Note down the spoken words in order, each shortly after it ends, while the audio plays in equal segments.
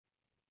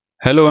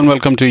Hello and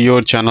welcome to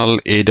your channel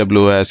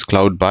AWS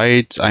Cloud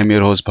Bytes. I'm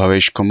your host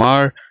Bhavesh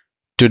Kumar.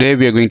 Today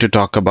we are going to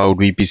talk about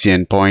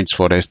VPC endpoints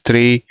for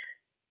S3.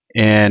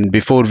 And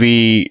before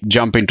we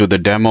jump into the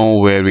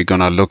demo where we're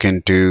going to look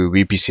into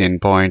VPC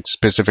endpoints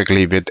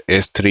specifically with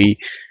S3,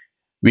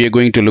 we are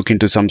going to look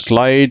into some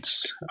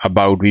slides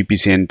about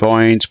VPC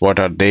endpoints, what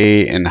are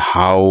they and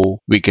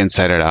how we can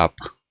set it up.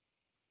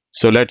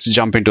 So let's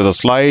jump into the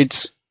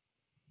slides.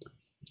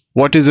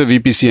 What is a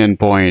VPC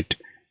endpoint?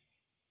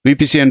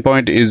 VPC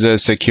endpoint is a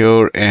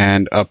secure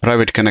and a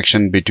private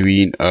connection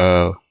between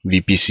a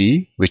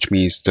VPC, which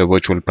means the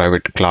virtual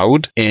private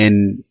cloud,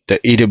 and the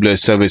AWS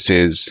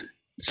services.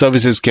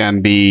 Services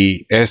can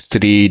be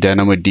S3,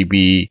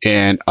 DynamoDB,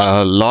 and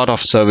a lot of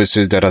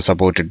services that are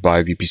supported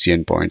by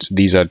VPC endpoints.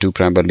 These are two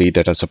primarily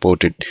that are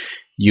supported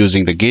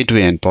using the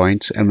gateway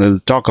endpoints, and we'll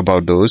talk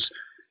about those.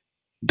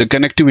 The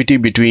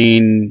connectivity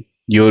between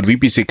your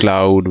VPC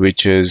cloud,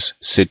 which is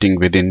sitting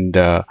within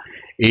the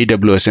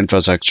AWS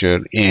infrastructure,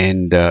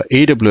 and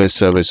AWS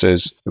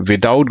services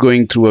without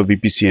going through a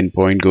VPC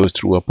endpoint goes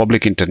through a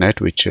public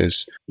internet, which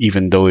is,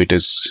 even though it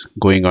is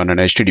going on an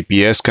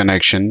HTTPS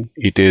connection,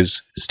 it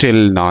is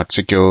still not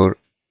secure.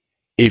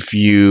 If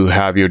you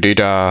have your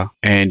data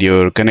and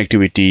your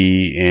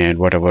connectivity and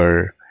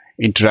whatever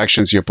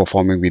interactions you're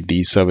performing with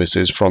these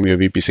services from your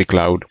VPC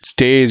cloud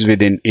stays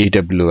within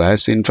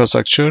AWS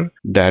infrastructure,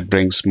 that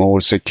brings more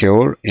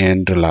secure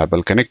and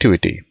reliable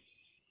connectivity.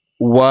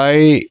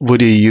 Why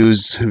would you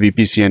use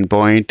VPC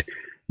endpoint?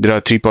 There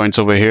are 3 points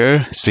over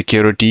here: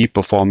 security,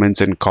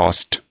 performance, and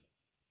cost.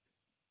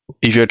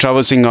 If you're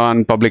traversing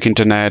on public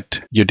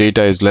internet, your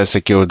data is less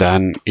secure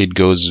than it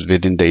goes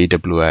within the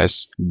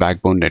AWS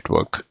backbone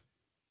network.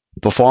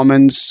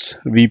 Performance,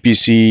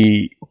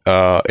 VPC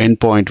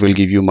endpoint will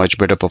give you much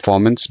better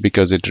performance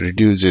because it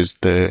reduces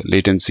the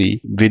latency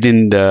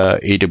within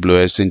the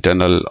AWS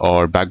internal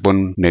or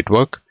backbone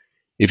network.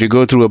 If you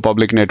go through a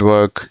public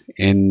network,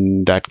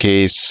 in that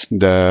case,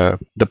 the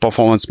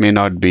performance may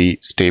not be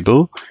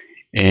stable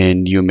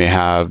and you may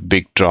have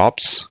big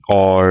drops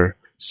or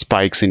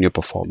spikes in your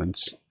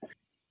performance.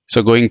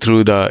 So going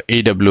through the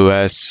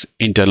AWS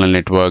internal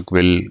network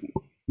will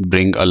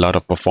bring a lot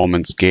of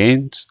performance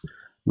gains,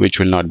 which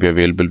will not be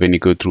available when you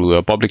go through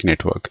a public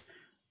network.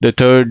 The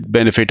third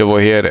benefit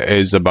over here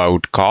is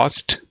about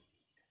cost.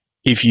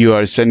 If you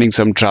are sending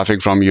some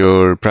traffic from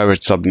your private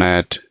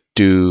subnet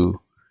to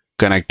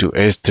connect to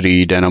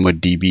S3,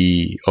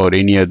 DynamoDB, or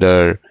any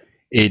other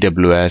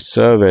AWS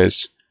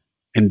service,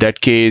 in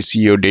that case,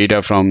 your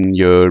data from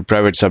your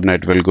private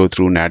subnet will go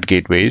through NAT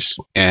gateways,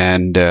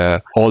 and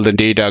all the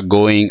data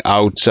going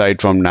outside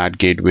from NAT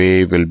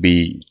gateway will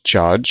be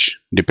charged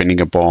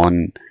depending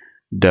upon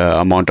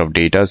the amount of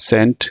data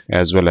sent,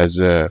 as well as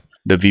the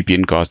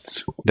VPN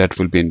costs that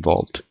will be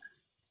involved.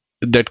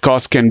 That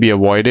cost can be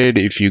avoided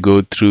if you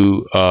go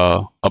through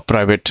a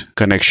private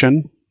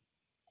connection.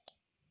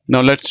 Now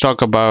let's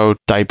talk about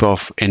type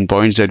of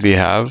endpoints that we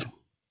have.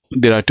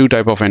 There are two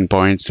types of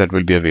endpoints that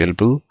will be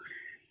available.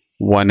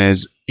 One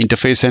is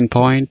interface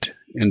endpoint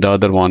and the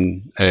other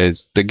one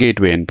is the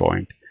gateway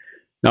endpoint.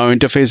 Now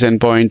interface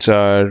endpoints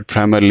are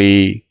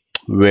primarily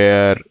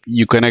where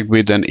you connect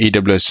with an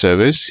AWS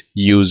service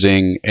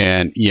using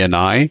an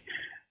ENI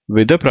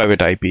with a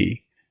private IP,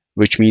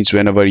 which means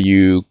whenever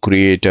you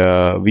create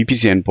a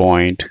VPC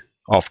endpoint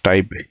of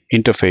type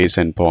interface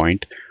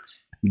endpoint,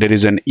 there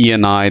is an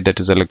ENI that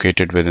is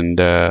allocated within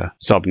the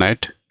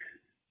subnet.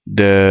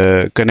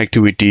 The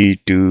connectivity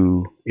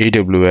to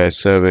AWS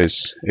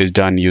service is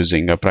done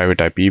using a private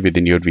IP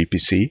within your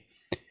VPC.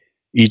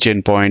 Each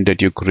endpoint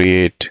that you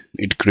create,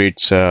 it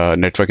creates a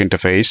network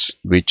interface,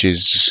 which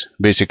is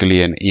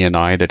basically an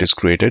ENI that is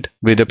created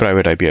with a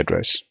private IP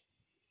address.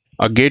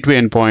 A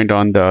gateway endpoint,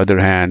 on the other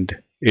hand,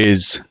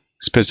 is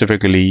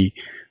specifically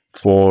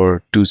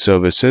for two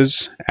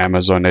services,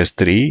 Amazon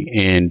S3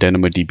 and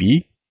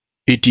DynamoDB.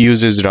 It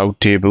uses route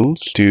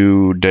tables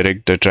to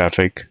direct the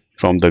traffic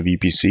from the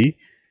VPC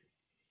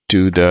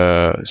to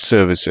the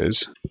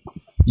services.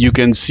 You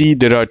can see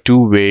there are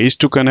two ways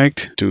to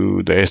connect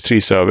to the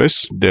S3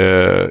 service.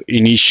 The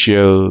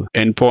initial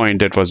endpoint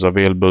that was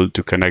available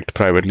to connect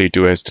privately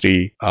to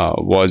S3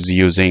 was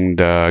using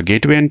the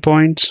gateway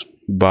endpoints,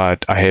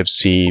 but I have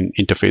seen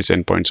interface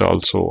endpoints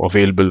also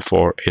available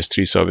for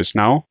S3 service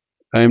now.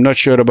 I'm not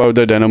sure about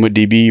the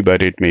DynamoDB,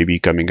 but it may be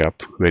coming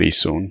up very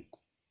soon.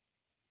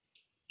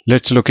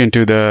 Let's look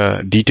into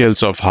the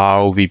details of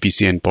how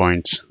VPC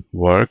endpoints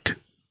work.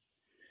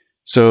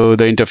 So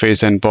the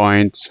interface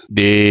endpoints,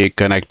 they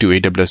connect to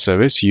AWS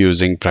service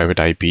using private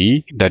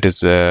IP that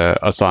is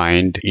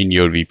assigned in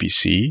your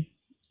VPC.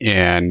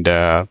 And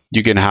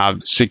you can have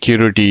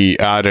security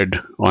added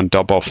on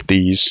top of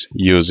these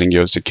using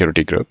your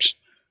security groups.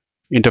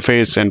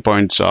 Interface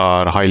endpoints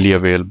are highly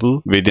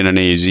available within an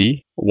AZ.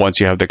 Once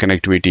you have the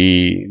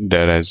connectivity,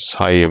 there is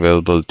high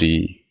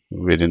availability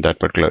within that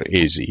particular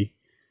AZ.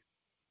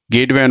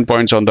 Gateway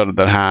endpoints, on the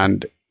other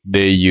hand,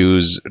 they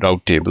use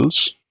route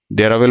tables.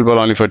 They are available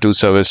only for two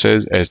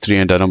services,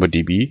 S3 and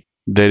DynamoDB.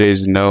 There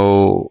is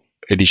no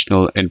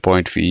additional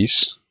endpoint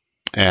fees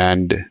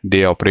and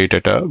they operate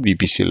at a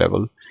VPC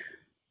level.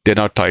 They're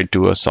not tied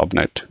to a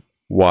subnet,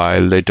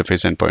 while the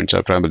interface endpoints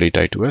are primarily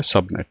tied to a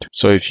subnet.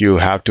 So if you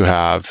have to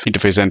have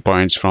interface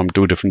endpoints from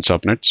two different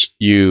subnets,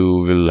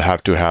 you will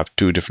have to have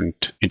two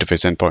different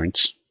interface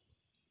endpoints.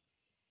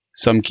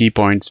 Some key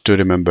points to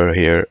remember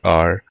here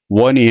are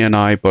one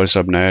ENI per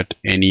subnet.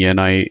 An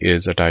ENI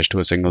is attached to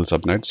a single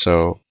subnet.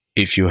 So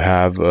if you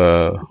have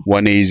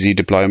one AZ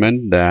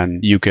deployment, then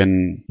you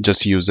can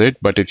just use it.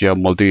 But if you have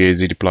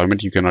multi-AZ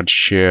deployment, you cannot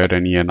share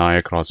an ENI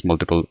across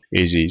multiple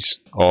AZs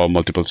or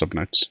multiple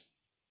subnets.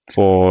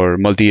 For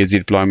multi-AZ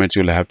deployments,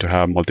 you'll have to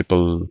have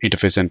multiple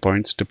interface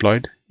endpoints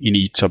deployed in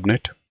each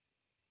subnet.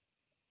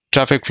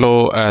 Traffic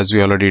flow, as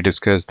we already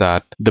discussed,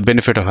 that the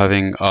benefit of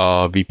having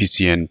a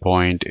VPC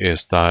endpoint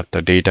is that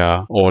the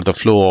data or the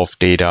flow of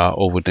data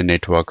over the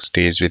network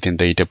stays within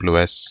the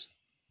AWS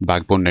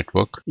backbone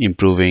network,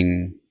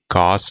 improving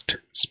cost,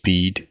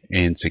 speed,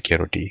 and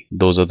security.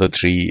 Those are the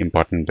three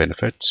important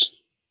benefits.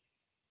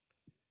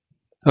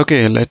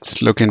 Okay,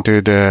 let's look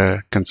into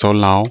the console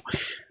now.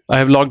 I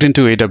have logged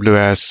into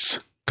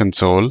AWS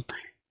console,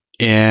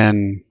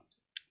 and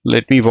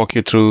let me walk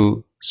you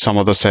through some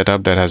of the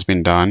setup that has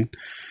been done.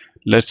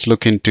 Let's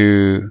look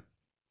into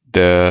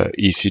the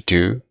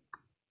EC2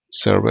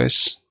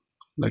 service.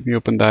 Let me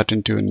open that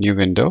into a new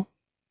window.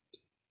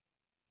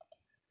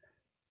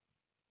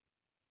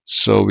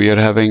 So we are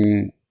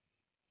having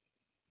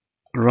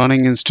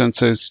running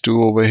instances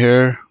 2 over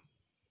here,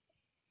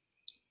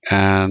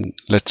 and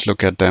let's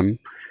look at them.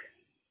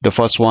 The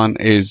first one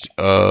is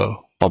a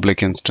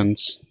public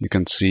instance. You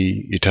can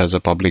see it has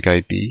a public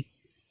IP,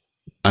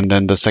 and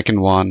then the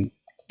second one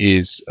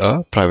is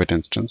a private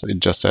instance. It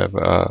just have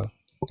a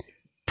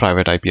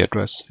private IP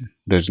address.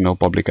 There's no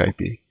public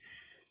IP.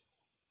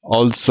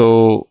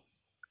 Also,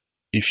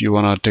 if you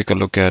want to take a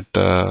look at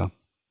the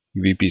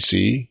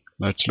VPC,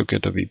 let's look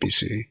at the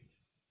VPC.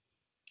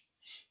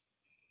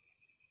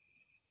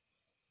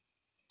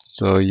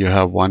 So you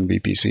have one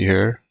VPC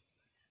here,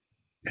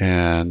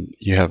 and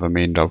you have a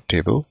main route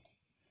table.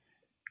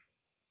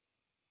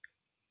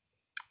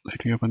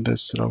 Let me open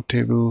this route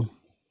table.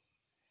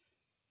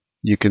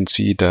 You can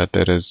see that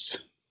there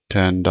is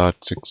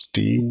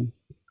 10.16,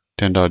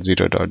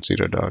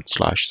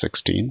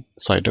 10.0.0./16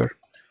 CIDR,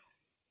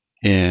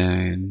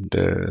 and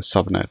the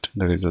subnet.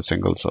 There is a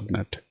single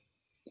subnet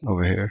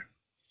over here.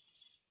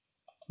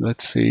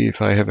 Let's see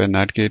if I have a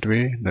NAT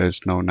gateway. There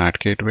is no NAT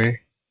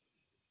gateway,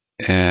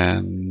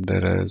 and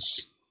there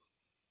is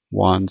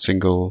one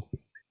single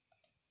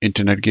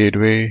internet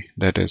gateway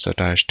that is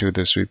attached to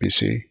this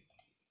VPC.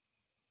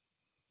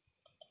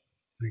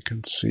 You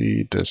can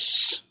see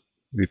this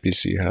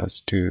VPC has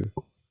two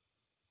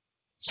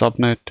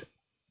subnet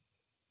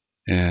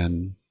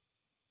and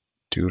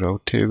two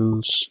route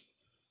tables.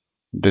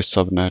 This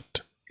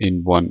subnet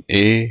in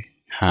 1A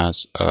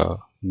has a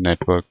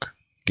network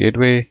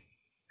gateway,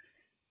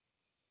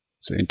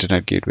 so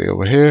internet gateway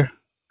over here,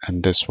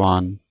 and this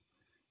one,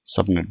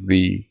 subnet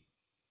V,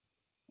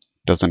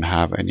 doesn't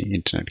have any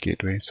internet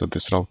gateway. So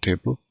this route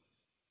table,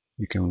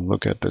 you can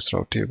look at this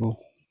route table,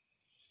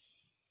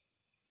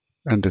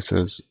 and this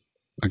is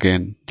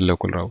again the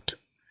local route.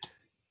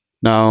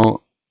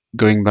 Now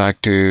going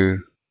back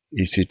to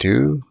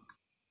EC2,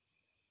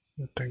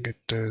 I think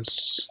it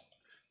is,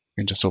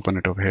 you can just open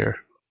it over here.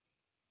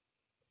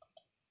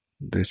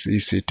 This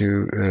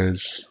EC2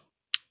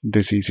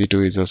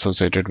 is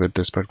associated with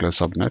this particular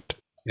subnet,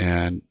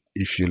 and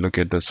if you look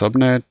at the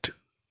subnet,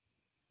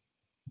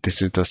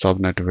 this is the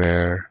subnet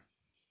where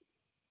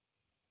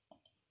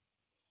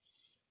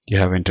you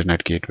have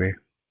internet gateway,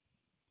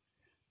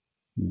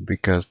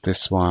 because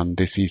this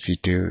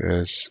EC2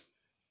 is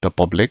the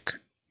public.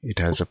 It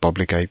has a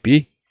public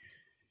IP,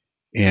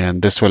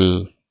 and this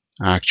will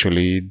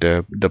actually,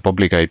 the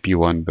public IP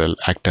one will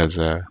act as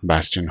a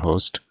bastion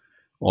host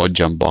or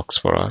jump box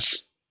for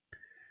us.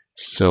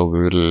 So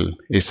we will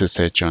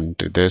SSH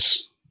onto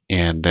this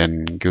and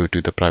then go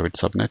to the private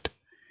subnet.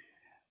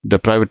 The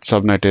private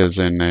subnet is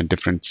in a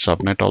different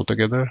subnet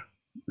altogether.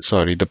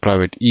 Sorry, the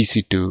private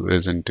EC2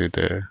 is into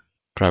the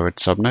private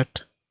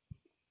subnet.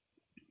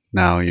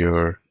 Now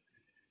your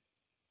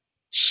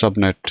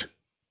subnet,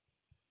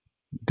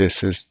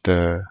 this is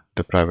the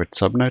private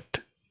subnet.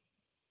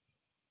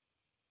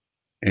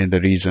 And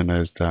the reason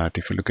is that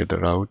if you look at the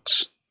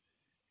routes,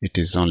 it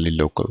is only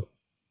local.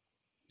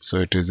 So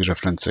it is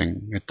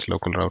referencing its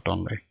local route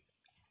only.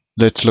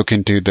 Let's look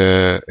into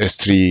the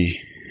S3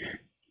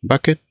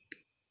 bucket.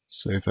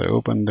 So if I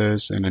open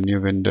this in a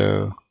new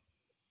window,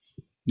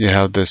 you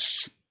have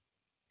this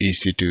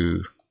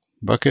EC2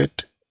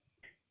 bucket,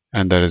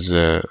 and there is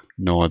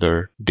no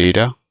other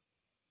data.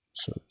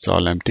 So it's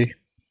all empty.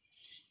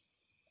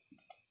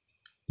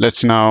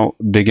 Let's now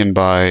begin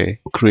by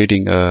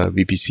creating a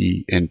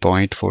VPC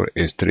endpoint for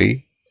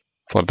S3.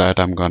 For that,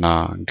 I'm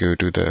gonna go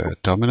to the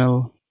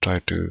terminal, try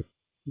to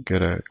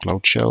get a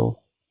Cloud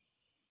Shell.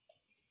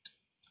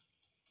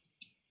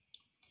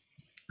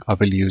 I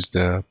will use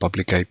the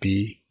public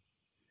IP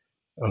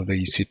of the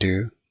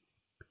EC2,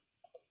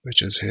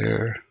 which is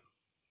here.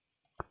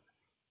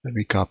 Let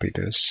me copy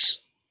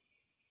this.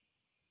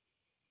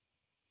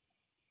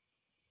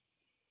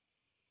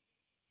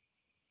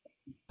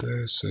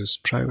 This is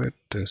private,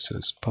 this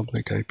is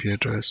public IP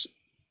address,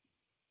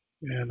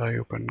 and I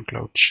open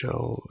Cloud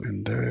Shell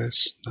in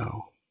this.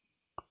 Now,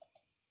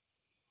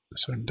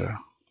 this window,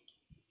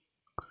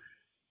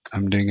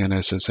 I'm doing an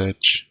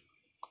SSH.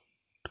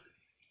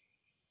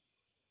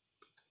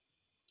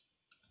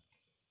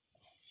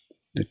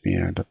 Let me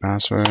add the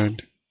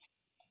password.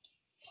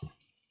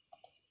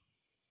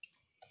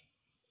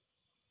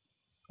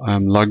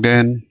 I'm logged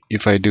in.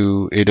 If I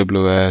do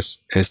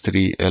AWS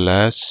S3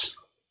 LS,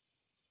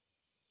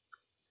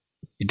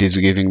 it is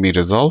giving me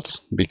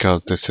results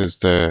because this is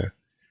the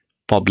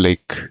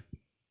public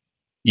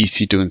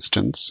EC2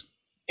 instance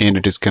and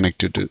it is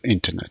connected to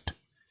internet.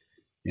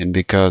 And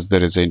because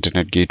there is an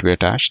internet gateway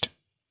attached,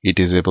 it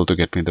is able to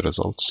get me the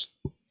results.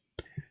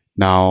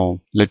 Now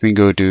let me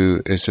go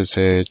to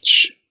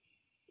SSH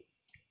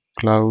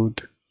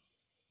cloud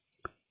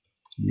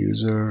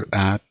user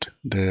at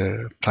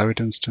the private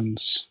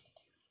instance,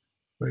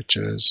 which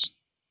is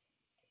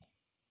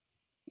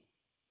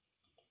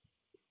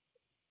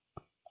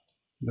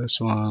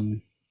this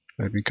one.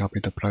 Let me copy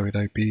the private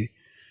IP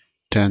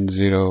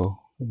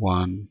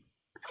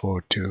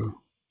 10.0.1.4.2.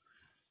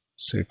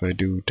 So if I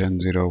do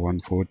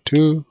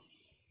 10.0.1.4.2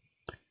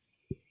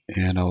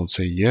 and I'll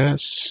say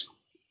yes,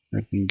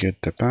 let me get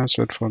the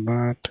password for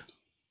that.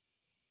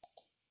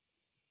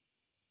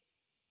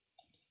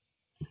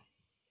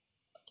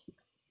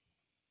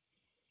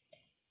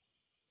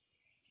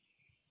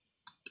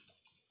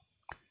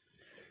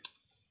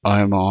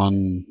 I'm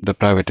on the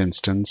private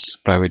instance,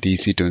 private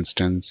EC2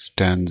 instance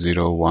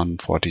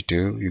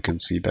 10.0.1.42. You can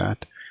see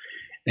that.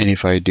 And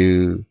if I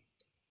do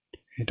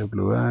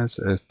AWS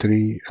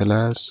S3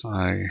 LS,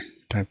 I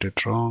typed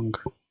it wrong.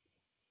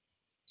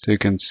 So you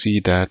can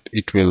see that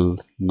it will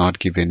not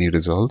give any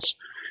results.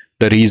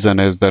 The reason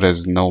is there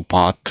is no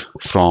path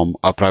from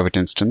a private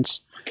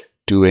instance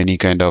to any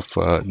kind of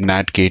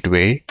NAT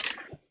gateway.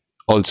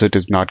 Also, it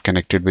is not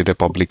connected with a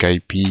public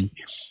IP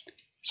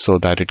so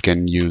that it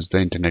can use the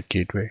internet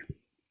gateway.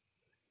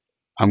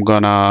 I'm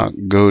gonna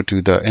go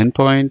to the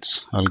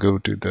endpoints. I'll go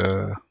to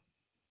the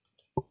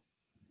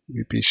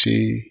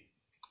VPC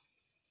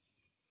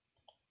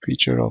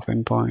feature of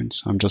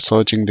endpoints. I'm just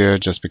searching there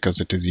just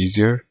because it is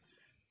easier.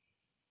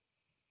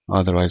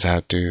 Otherwise, I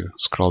have to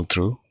scroll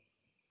through.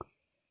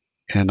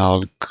 And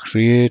I'll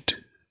create,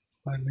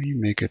 let me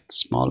make it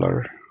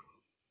smaller.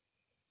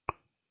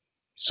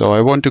 So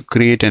I want to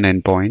create an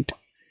endpoint,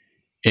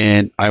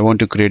 and I want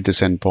to create this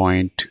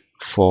endpoint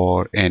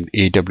for an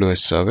AWS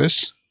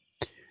service.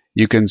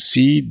 You can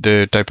see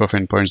the type of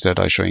endpoints that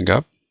are showing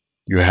up.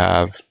 You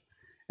have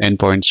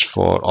endpoints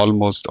for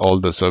almost all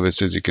the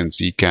services. You can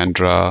see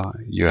Candra.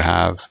 You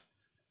have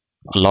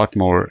a lot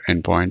more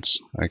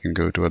endpoints. I can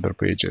go to other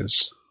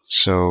pages.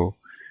 So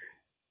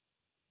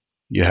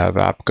you have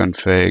app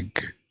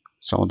config,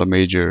 some of the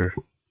major,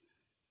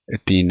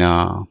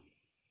 Athena,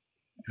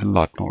 and a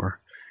lot more.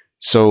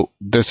 So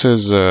this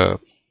is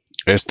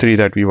S3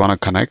 that we want to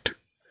connect.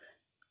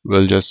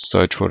 We'll just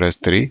search for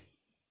S3.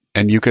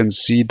 And you can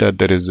see that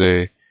there is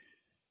a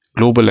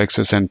global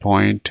access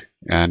endpoint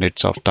and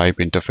it's of type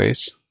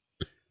interface.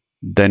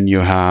 Then you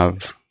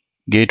have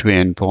gateway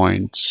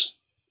endpoints,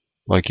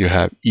 like you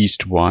have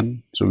East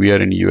 1. So we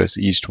are in US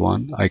East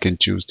 1. I can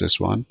choose this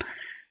one.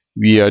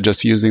 We are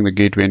just using the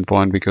gateway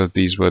endpoint because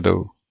these were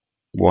the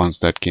ones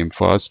that came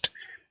first.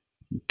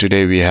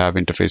 Today we have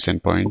interface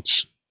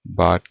endpoints,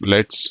 but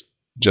let's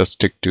just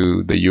stick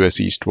to the US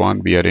East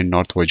 1. We are in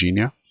North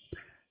Virginia.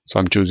 So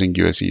I'm choosing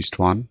US East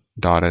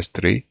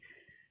 1.S3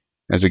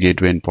 as a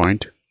gateway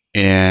endpoint,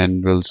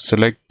 and we'll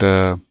select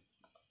the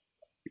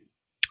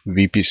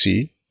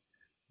VPC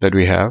that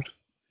we have.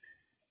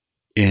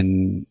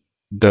 In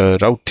the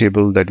route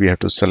table that we have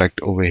to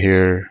select over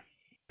here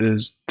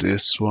is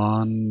this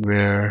one,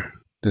 where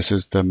this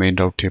is the main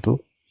route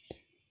table.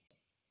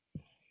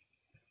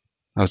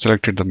 I've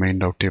selected the main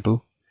route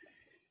table,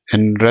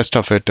 and rest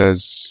of it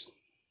is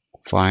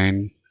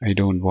fine. I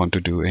don't want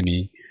to do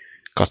any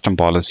custom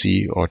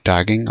policy or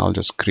tagging. I'll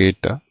just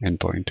create the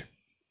endpoint.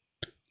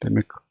 Let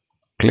me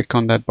click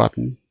on that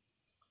button.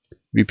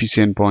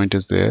 VPC endpoint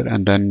is there,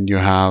 and then you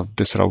have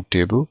this route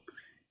table.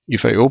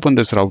 If I open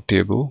this route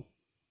table,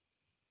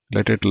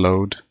 let it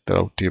load the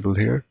route table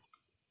here.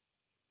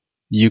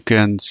 You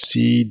can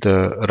see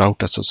the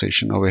route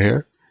association over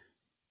here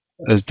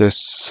is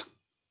this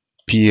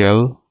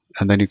PL,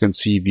 and then you can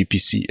see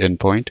VPC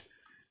endpoint.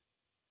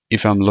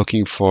 If I'm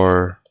looking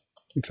for,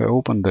 if I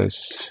open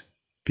this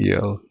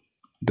PL,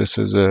 this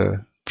is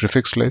a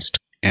prefix list,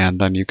 and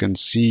then you can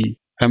see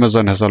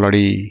Amazon has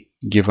already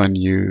given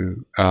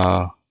you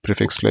a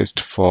prefix list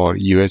for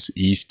US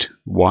East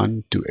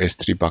 1 to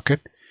S3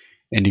 bucket.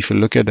 And if you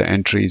look at the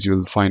entries,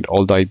 you'll find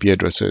all the IP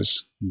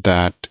addresses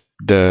that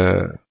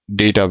the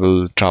data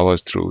will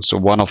traverse through. So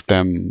one of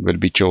them will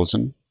be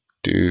chosen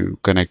to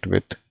connect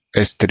with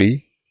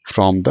S3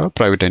 from the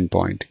private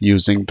endpoint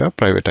using the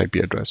private IP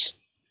address.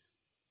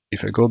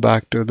 If I go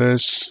back to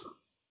this,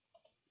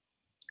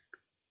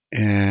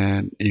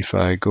 and if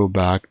I go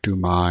back to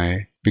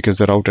my, because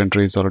the route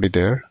entry is already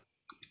there,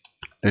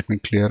 Let me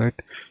clear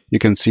it. You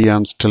can see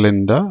I'm still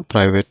in the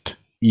private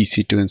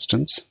EC2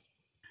 instance.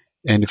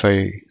 And if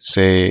I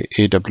say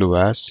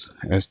AWS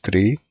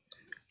S3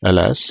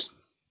 LS,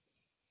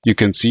 you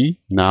can see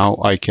now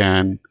I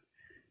can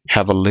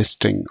have a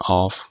listing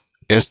of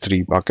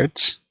S3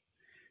 buckets.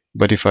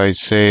 But if I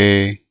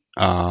say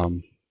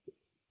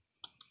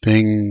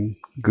ping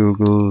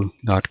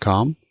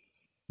google.com,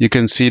 you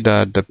can see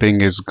that the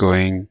ping is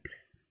going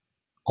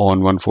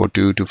on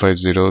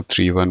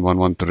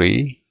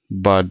 142.250.31113,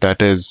 but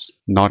that is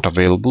not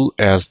available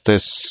as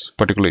this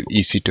particular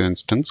EC2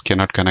 instance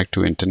cannot connect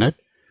to internet.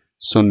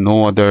 So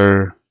no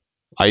other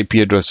IP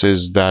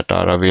addresses that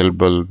are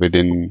available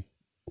within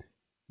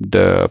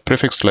the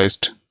prefix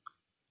list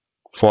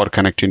for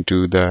connecting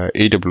to the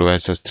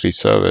AWS S3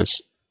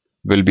 service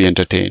will be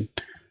entertained.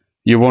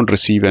 You won't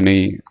receive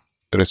any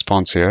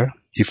response here.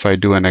 If I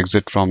do an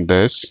exit from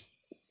this,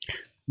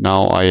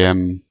 now I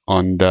am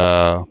on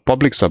the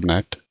public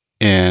subnet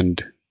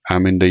and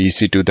I'm in the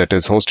EC2 that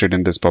is hosted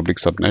in this public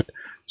subnet.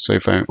 So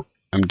if I'm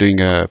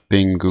doing a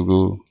ping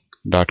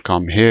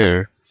google.com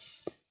here,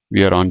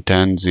 we are on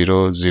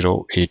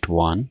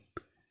 10.0.0.81,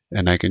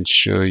 and I can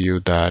show you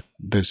that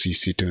this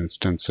EC2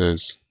 instance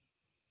is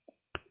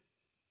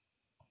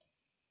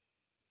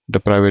the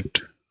private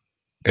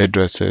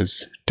address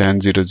is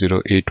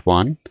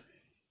 10.0.0.81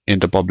 and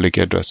the public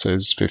address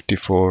is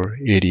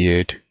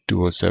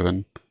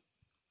 54.88.207.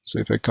 So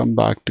if I come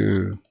back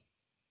to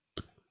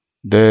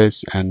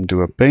this and do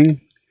a ping,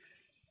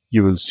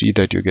 you will see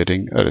that you're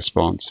getting a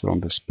response from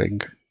this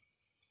ping.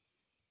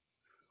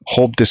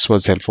 Hope this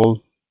was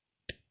helpful.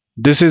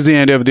 This is the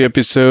end of the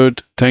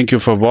episode. Thank you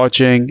for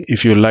watching.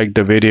 If you liked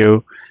the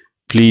video,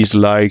 please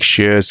like,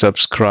 share,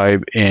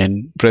 subscribe,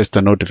 and press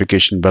the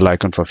notification bell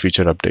icon for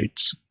future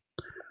updates.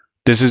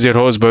 This is your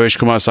host Bhavesh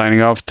Kumar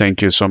signing off.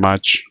 Thank you so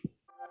much.